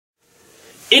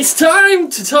It's time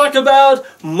to talk about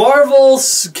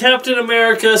Marvel's Captain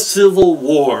America Civil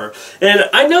War. And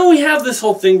I know we have this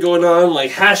whole thing going on,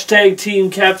 like hashtag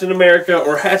Team Captain America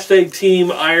or hashtag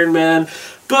Team Iron Man,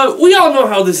 but we all know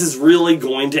how this is really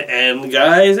going to end,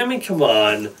 guys. I mean, come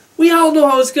on. We all know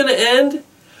how it's going to end.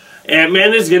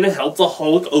 Ant-Man is going to help the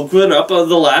Hulk open up the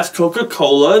last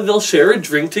Coca-Cola, they'll share a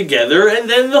drink together, and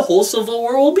then the whole Civil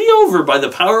War will be over by the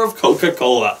power of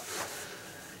Coca-Cola.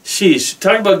 Sheesh,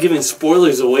 talk about giving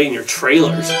spoilers away in your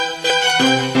trailers.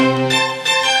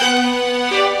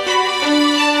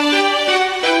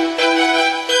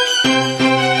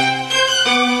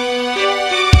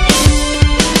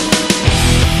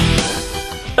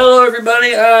 Hello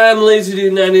everybody, I'm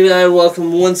LazyDude99.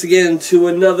 Welcome once again to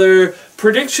another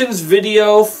predictions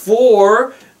video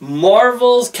for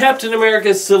Marvel's Captain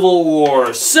America Civil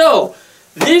War. So,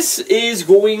 this is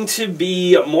going to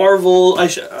be Marvel,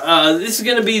 this is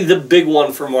going to be the big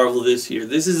one for Marvel this year.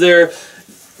 This is their,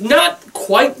 not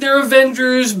quite their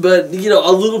Avengers, but, you know,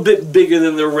 a little bit bigger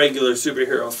than their regular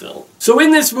superhero film. So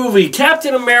in this movie,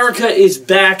 Captain America is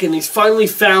back and he's finally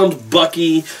found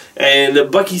Bucky,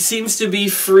 and Bucky seems to be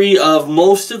free of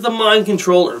most of the mind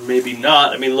control, or maybe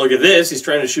not. I mean, look at this, he's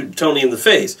trying to shoot Tony in the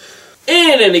face.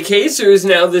 In any case, there is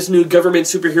now this new government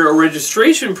superhero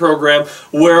registration program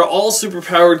where all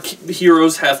superpowered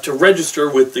heroes have to register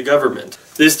with the government.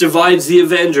 This divides the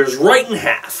Avengers right in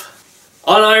half.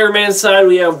 On Iron Man's side,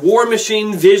 we have War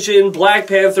Machine, Vision, Black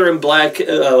Panther, and Black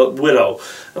Widow.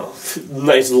 Oh,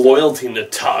 nice loyalty,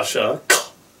 Natasha.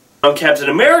 On Captain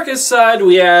America's side,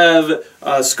 we have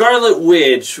Scarlet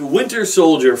Witch, Winter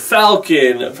Soldier,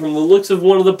 Falcon, from the looks of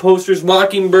one of the posters,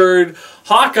 Mockingbird,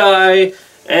 Hawkeye,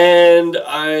 and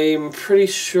I'm pretty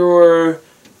sure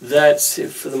that's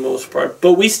it for the most part.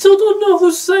 But we still don't know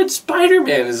whose side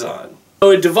Spider-Man is on.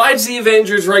 So it divides the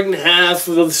Avengers right in half,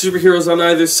 with the superheroes on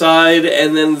either side,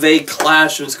 and then they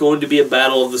clash, and it's going to be a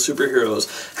battle of the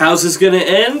superheroes. How's this going to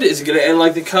end? Is it going to end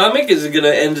like the comic? Is it going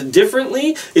to end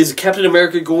differently? Is Captain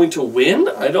America going to win?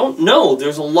 I don't know.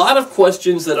 There's a lot of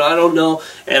questions that I don't know,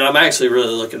 and I'm actually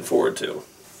really looking forward to.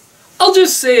 I'll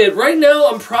just say it. Right now,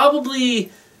 I'm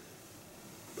probably,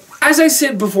 as I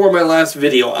said before my last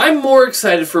video, I'm more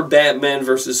excited for Batman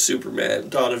vs. Superman,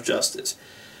 Dawn of Justice.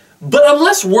 But I'm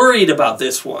less worried about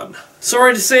this one.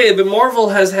 Sorry to say it, but Marvel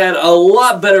has had a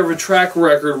lot better of a track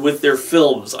record with their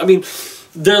films. I mean,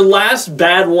 their last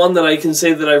bad one that I can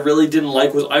say that I really didn't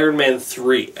like was Iron Man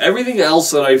 3. Everything else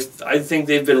that I think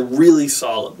they've been really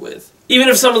solid with. Even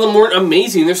if some of them weren't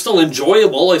amazing, they're still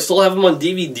enjoyable. I still have them on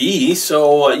DVD,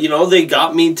 so, you know, they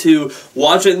got me to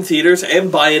watch it in theaters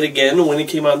and buy it again when it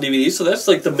came out on DVD, so that's,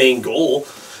 like, the main goal.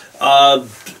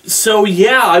 So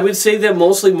yeah, I would say that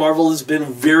mostly Marvel has been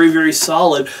very, very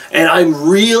solid, and I'm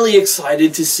really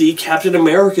excited to see Captain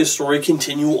America's story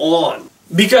continue on.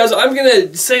 Because I'm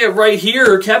gonna say it right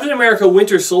here, Captain America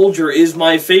Winter Soldier is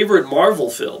my favorite Marvel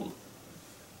film.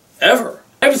 Ever.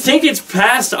 I think it's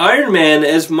past Iron Man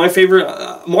as my favorite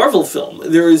Marvel film.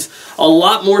 There is a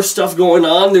lot more stuff going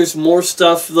on. There's more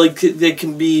stuff like that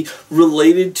can be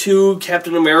related to.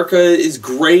 Captain America is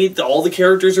great. All the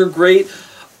characters are great.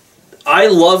 I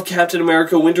love Captain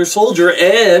America Winter Soldier,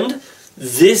 and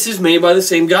this is made by the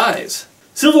same guys.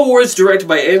 Civil War is directed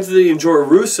by Anthony and Joe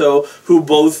Russo, who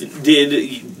both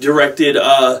directed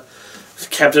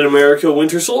Captain America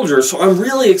Winter Soldier, so I'm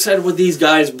really excited what these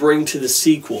guys bring to the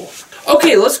sequel.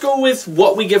 Okay, let's go with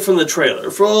what we get from the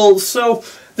trailer. So,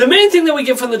 the main thing that we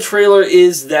get from the trailer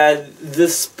is that the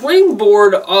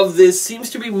springboard of this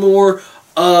seems to be more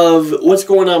of what's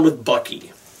going on with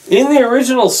Bucky. In the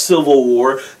original Civil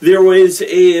War, there was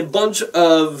a bunch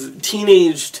of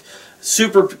teenaged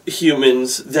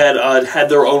superhumans that had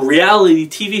their own reality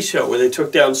TV show where they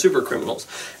took down supercriminals.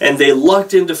 And they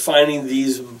lucked into finding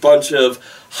these bunch of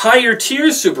higher-tier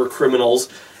supercriminals,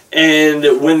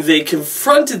 and when they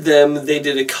confronted them, they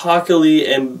did it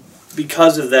cockily, and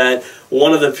because of that,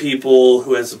 one of the people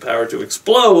who has the power to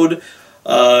explode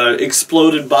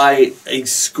exploded by a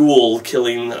school,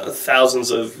 killing thousands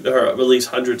of, or at least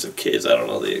hundreds of kids, I don't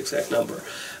know the exact number,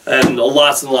 and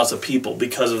lots of people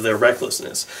because of their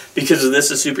recklessness. Because of this,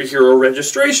 the Superhero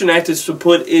Registration Act is to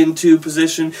put into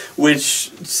position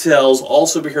which tells all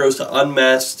superheroes to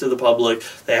unmask to the public,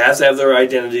 they have to have their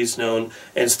identities known,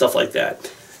 and stuff like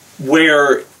that.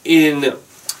 Where in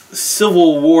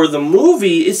Civil War, the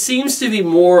movie, it seems to be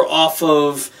more off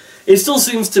of, it still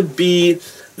seems to be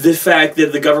the fact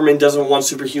that the government doesn't want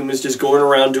superhumans just going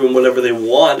around doing whatever they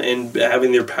want and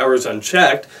having their powers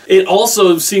unchecked. It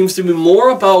also seems to be more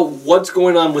about what's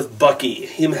going on with Bucky,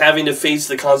 him having to face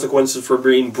the consequences for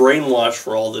being brainwashed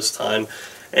for all this time,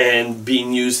 and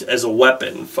being used as a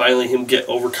weapon. Finally, him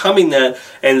overcoming that,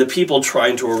 and the people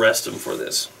trying to arrest him for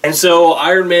this. And so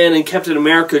Iron Man and Captain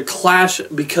America clash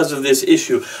because of this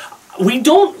issue. We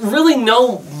don't really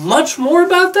know much more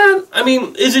about that. I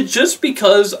mean, is it just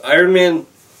because Iron Man,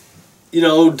 you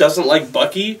know, doesn't like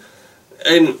Bucky?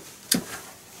 And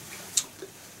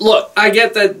look, I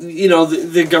get that, you know,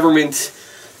 the government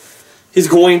is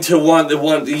going to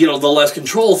want you know, the less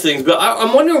control things, but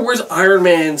I'm wondering where's Iron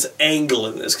Man's angle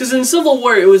in this? Because in Civil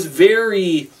War, it was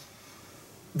very,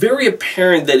 very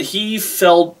apparent that he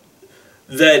felt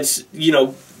that, you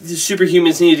know, the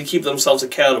superhumans needed to keep themselves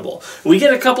accountable. We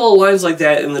get a couple of lines like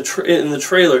that in the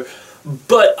trailer,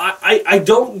 but I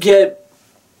don't get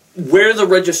where the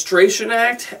Registration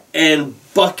Act and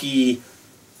Bucky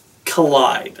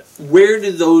collide. Where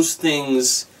do those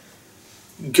things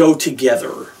go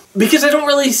together? Because I don't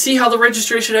really see how the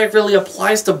Registration Act really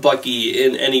applies to Bucky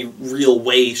in any real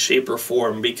way, shape, or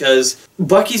form, because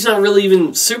Bucky's not really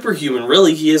even superhuman,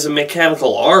 really. He has a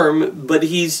mechanical arm, but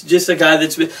he's just a guy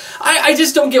that's been... I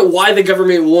just don't get why the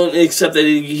government won't accept that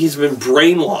he's been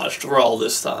brainwashed for all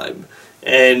this time,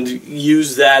 and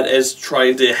use that as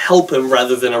trying to help him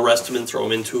rather than arrest him and throw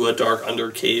him into a dark under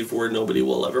cave where nobody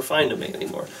will ever find him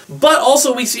anymore. But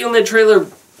also, we see on that trailer,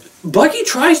 Bucky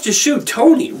tries to shoot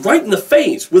Tony right in the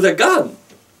face with a gun.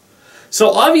 So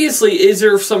obviously, is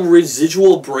there some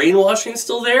residual brainwashing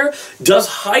still there? Does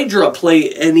Hydra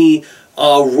play any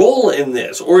role in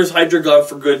this? Or is Hydra gone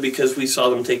for good because we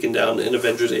saw them taken down in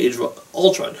Avengers Age of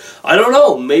Ultron? I don't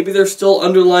know. Maybe they're still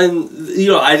underlying... You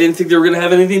know, I didn't think they were going to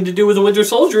have anything to do with the Winter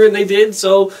Soldier, and they did.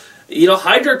 So, you know,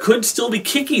 Hydra could still be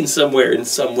kicking somewhere in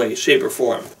some way, shape, or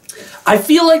form. I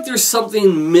feel like there's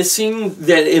something missing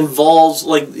that involves,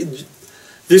 like,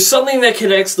 there's something that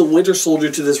connects the Winter Soldier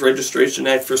to this Registration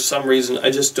Act for some reason.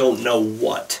 I just don't know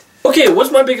what. Okay,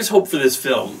 what's my biggest hope for this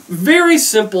film? Very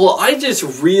simple. I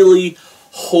just really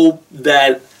hope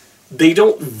that they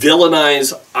don't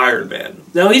villainize Iron Man.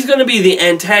 Now, he's going to be the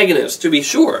antagonist, to be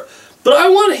sure, but I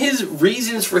want his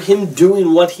reasons for him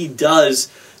doing what he does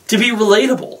to be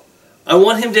relatable. I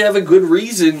want him to have a good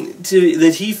reason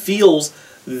that he feels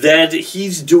that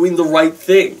he's doing the right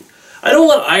thing. I don't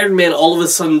want Iron Man all of a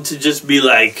sudden to just be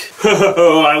like,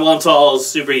 oh, I want all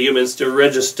superhumans to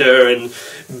register and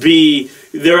be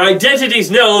their identities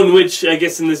known, which I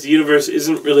guess in this universe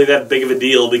isn't really that big of a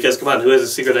deal because, come on, who has a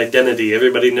secret identity?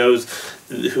 Everybody knows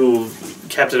who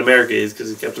Captain America is because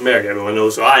he's Captain America. Everyone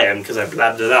knows who I am because I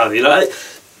blabbed it out, you know?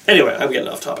 Anyway, I'm getting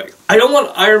off topic. I don't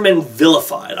want Iron Man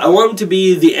vilified. I want him to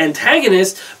be the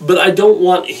antagonist, but I don't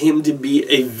want him to be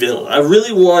a villain. I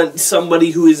really want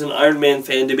somebody who is an Iron Man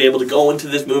fan to be able to go into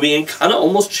this movie and kind of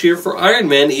almost cheer for Iron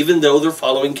Man, even though they're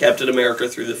following Captain America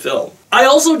through the film. I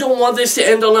also don't want this to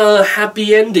end on a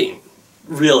happy ending,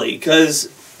 really, because,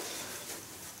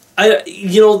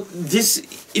 you know,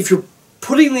 if you're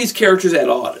putting these characters at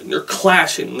odds, and they're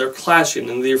clashing,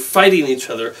 and they're fighting each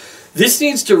other, this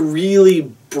needs to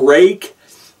really break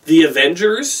the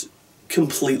Avengers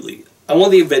completely. I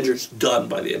want the Avengers done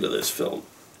by the end of this film.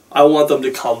 I want them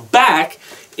to come back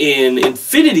in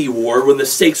Infinity War when the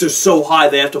stakes are so high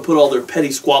they have to put all their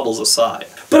petty squabbles aside.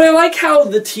 But I like how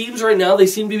the teams right now, they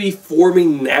seem to be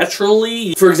forming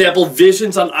naturally. For example,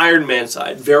 Vision's on Iron Man's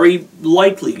side. Very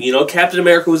likely. You know, Captain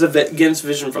America was against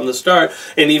Vision from the start,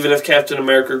 and even if Captain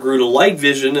America grew to like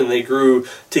Vision and they grew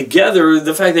together,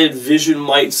 the fact that Vision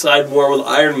might side more with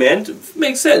Iron Man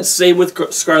makes sense. Same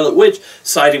with Scarlet Witch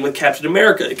siding with Captain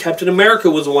America. Captain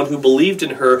America was the one who believed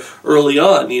in her early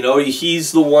on. You know,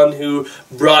 he's the one who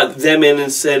brought them in and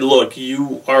said, look,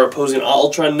 you are opposing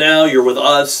Ultron now, you're with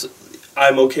us.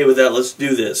 I'm okay with that, let's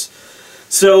do this.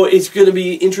 So it's going to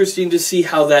be interesting to see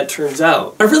how that turns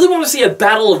out. I really want to see a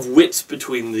battle of wits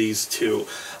between these two.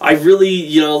 I really,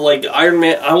 you know, like Iron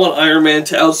Man, I want Iron Man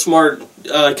to outsmart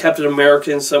Captain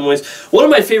America in some ways. One of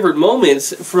my favorite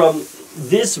moments from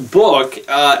this book,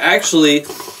 actually,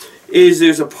 is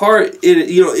there's a part,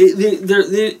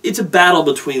 it's a battle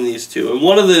between these two. And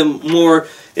one of the more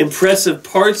impressive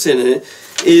parts in it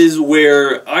is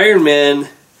where Iron Man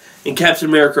and Captain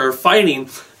America are fighting,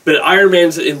 but Iron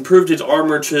Man's improved his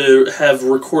armor to have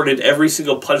recorded every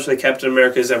single punch that Captain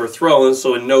America has ever thrown,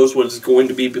 so it knows what it's going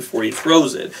to be before he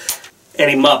throws it. And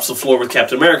he mops the floor with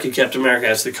Captain America. Captain America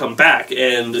has to come back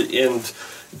and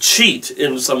cheat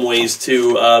in some ways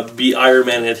to be Iron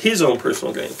Man at his own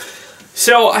personal game.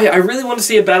 So I really want to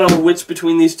see a battle of wits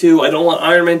between these two. I don't want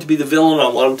Iron Man to be the villain. I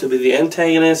want him to be the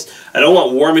antagonist. I don't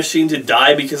want War Machine to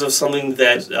die because of something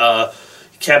that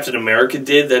Captain America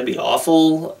did. That'd be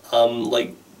awful.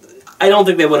 Like, I don't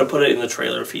think they would have put it in the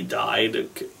trailer if he died,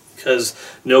 because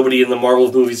nobody in the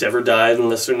Marvel movies ever died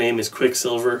unless their name is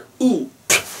Quicksilver. Ooh.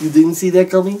 You didn't see that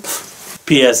coming?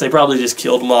 P.S. They probably just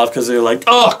killed him off because they're like,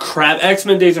 oh crap,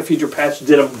 X-Men Days of Future patch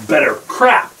did him better.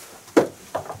 Crap!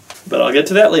 But I'll get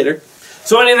to that later.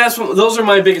 So anyway, those are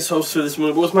my biggest hopes for this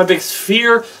movie. What's my biggest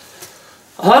fear?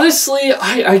 Honestly,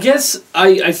 I guess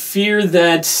I fear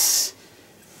that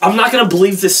I'm not going to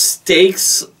believe the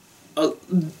stakes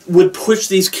would push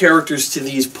these characters to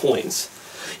these points.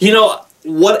 You know,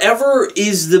 whatever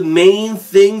is the main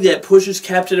thing that pushes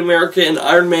Captain America and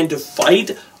Iron Man to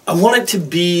fight, I want it to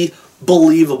be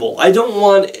believable. I don't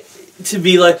want it to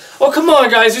be like, oh, come on,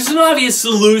 guys, there's an obvious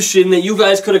solution that you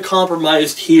guys could have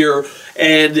compromised here,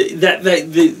 and that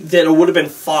it would have been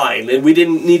fine, and we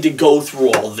didn't need to go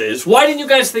through all this. Why didn't you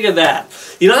guys think of that?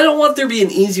 You know, I don't want there to be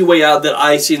an easy way out that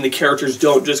I see and the characters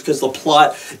don't just because the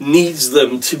plot needs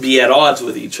them to be at odds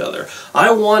with each other.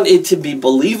 I want it to be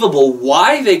believable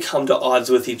why they come to odds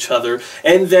with each other,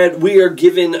 and that we are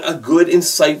given a good,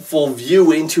 insightful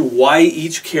view into why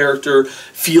each character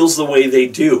feels the way they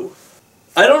do.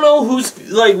 I don't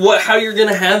know how you're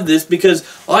gonna have this, because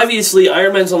obviously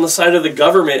Iron Man's on the side of the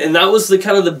government, and that was the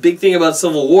kind of the big thing about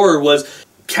Civil War was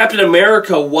Captain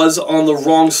America was on the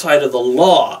wrong side of the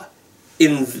law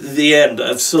in the end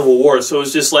of Civil War. So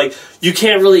it's just like you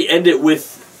can't really end it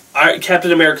with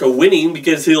Captain America winning,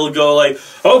 because he'll go like,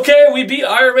 okay, we beat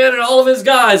Iron Man and all of his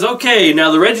guys. Okay,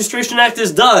 now the Registration Act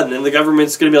is done, and the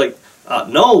government's gonna be like,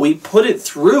 no, we put it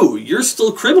through. You're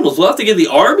still criminals. We'll have to get the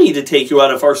army to take you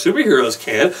out if our superheroes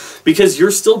can't, because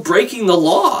you're still breaking the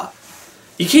law.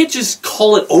 You can't just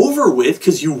call it over with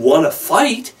because you want to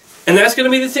fight. And that's going to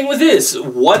be the thing with this.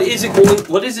 What is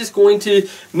this going to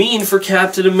mean for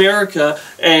Captain America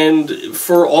and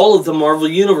for all of the Marvel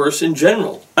Universe in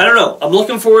general? I don't know. I'm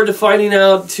looking forward to finding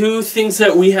out two things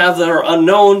that we have that are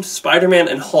unknown, Spider-Man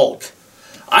and Hulk.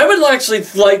 I would actually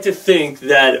like to think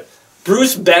that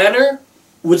Bruce Banner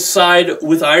would side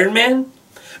with Iron Man,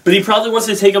 but he probably wants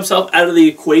to take himself out of the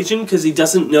equation because he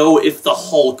doesn't know if the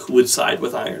Hulk would side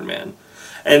with Iron Man.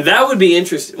 And that would be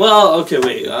interesting. Well, okay,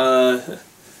 wait. I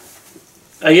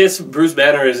guess Bruce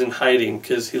Banner is in hiding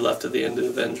because he left at the end of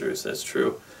Avengers. That's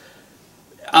true.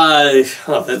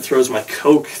 That throws my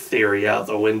Coke theory out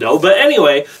the window. But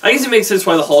anyway, I guess it makes sense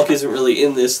why the Hulk isn't really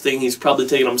in this thing. He's probably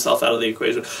taking himself out of the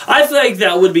equation. I think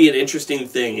that would be an interesting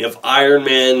thing if Iron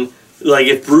Man... Like,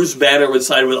 if Bruce Banner would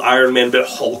side with Iron Man, but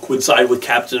Hulk would side with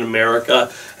Captain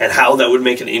America, and how that would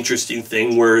make an interesting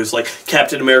thing, whereas, like,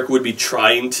 Captain America would be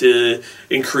trying to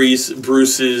increase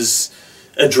Bruce's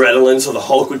adrenaline, so the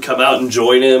Hulk would come out and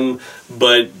join him,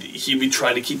 but he'd be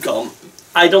trying to keep calm.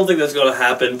 I don't think that's going to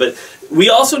happen, but we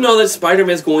also know that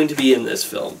Spider-Man's going to be in this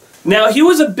film. Now, he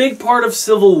was a big part of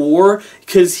Civil War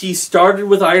because he started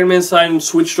with Iron Man's side and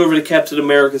switched over to Captain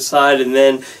America's side, and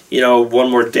then, you know,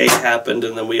 one more day happened,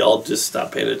 and then we all just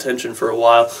stopped paying attention for a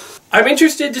while. I'm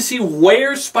interested to see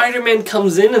where Spider-Man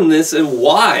comes in this and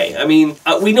why. I mean,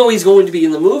 we know he's going to be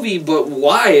in the movie, but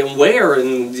why and where?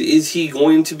 And is he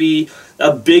going to be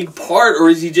a big part, or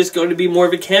is he just going to be more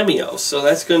of a cameo? So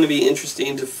that's going to be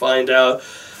interesting to find out.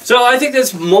 So I think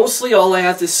that's mostly all I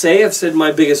have to say. I've said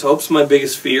my biggest hopes, my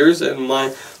biggest fears, and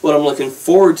what I'm looking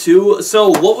forward to. So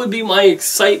what would be my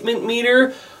excitement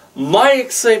meter? My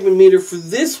excitement meter for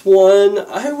this one,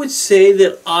 I would say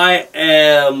that I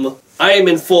am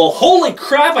in full, holy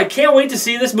crap, I can't wait to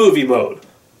see this movie mode.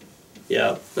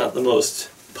 Yeah, not the most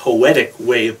poetic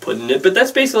way of putting it, but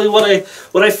that's basically what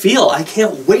I feel. I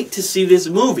can't wait to see this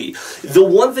movie. The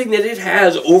one thing that it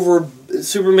has over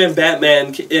Superman,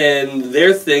 Batman, and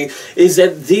their thing is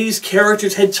that these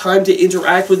characters had time to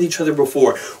interact with each other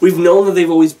before. We've known that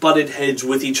they've always butted heads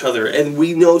with each other, and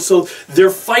we know, so their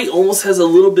fight almost has a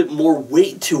little bit more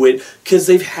weight to it because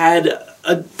they've had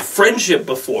a friendship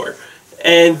before.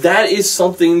 And that is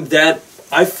something that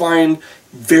I find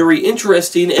very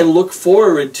interesting and look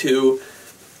forward to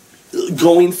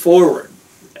going forward.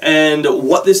 And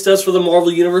what this does for the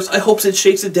Marvel Universe, I hope it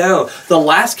shakes it down. The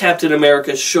last Captain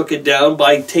America shook it down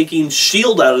by taking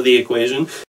S.H.I.E.L.D. out of the equation.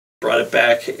 Brought it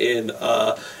back in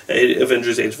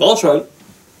Avengers Age of Ultron.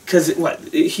 Because,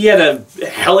 he had a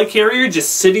helicarrier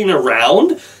just sitting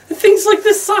around? Things like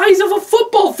the size of a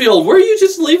football field. Where are you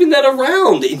just leaving that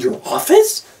around? In your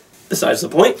office? Besides the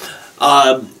point.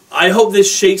 I hope this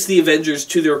shakes the Avengers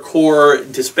to their core,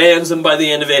 disbands them by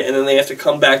the end of it, and then they have to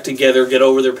come back together, get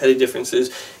over their petty differences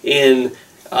in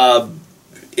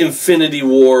Infinity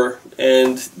War,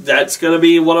 and that's going to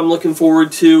be what I'm looking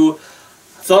forward to.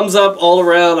 Thumbs up all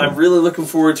around. I'm really looking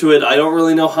forward to it. I don't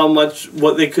really know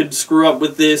what they could screw up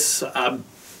with this.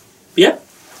 Yeah,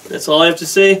 that's all I have to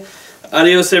say.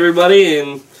 Adios, everybody,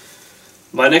 and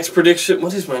my next prediction...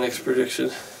 What is my next prediction?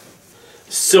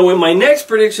 So in my next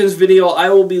predictions video, I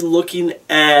will be looking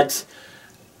at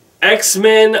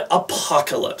X-Men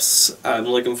Apocalypse. I'm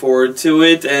looking forward to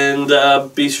it,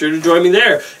 and be sure to join me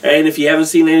there. And if you haven't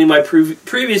seen any of my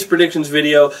previous predictions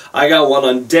video, I got one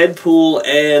on Deadpool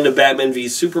and Batman v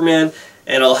Superman,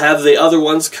 and I'll have the other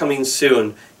ones coming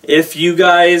soon. If you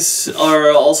guys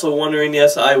are also wondering,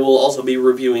 yes, I will also be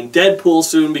reviewing Deadpool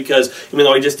soon, because even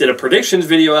though I just did a predictions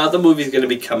video out, the movie's going to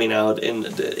be coming out, and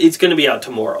it's going to be out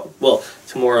tomorrow. Well,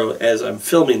 tomorrow as I'm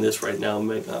filming this right now, it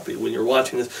might not be when you're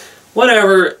watching this.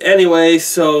 Whatever, anyway,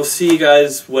 so see you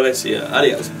guys when I see you.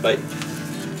 Adios, bye.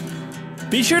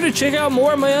 Be sure to check out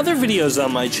more of my other videos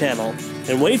on my channel,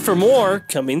 and wait for more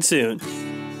coming soon.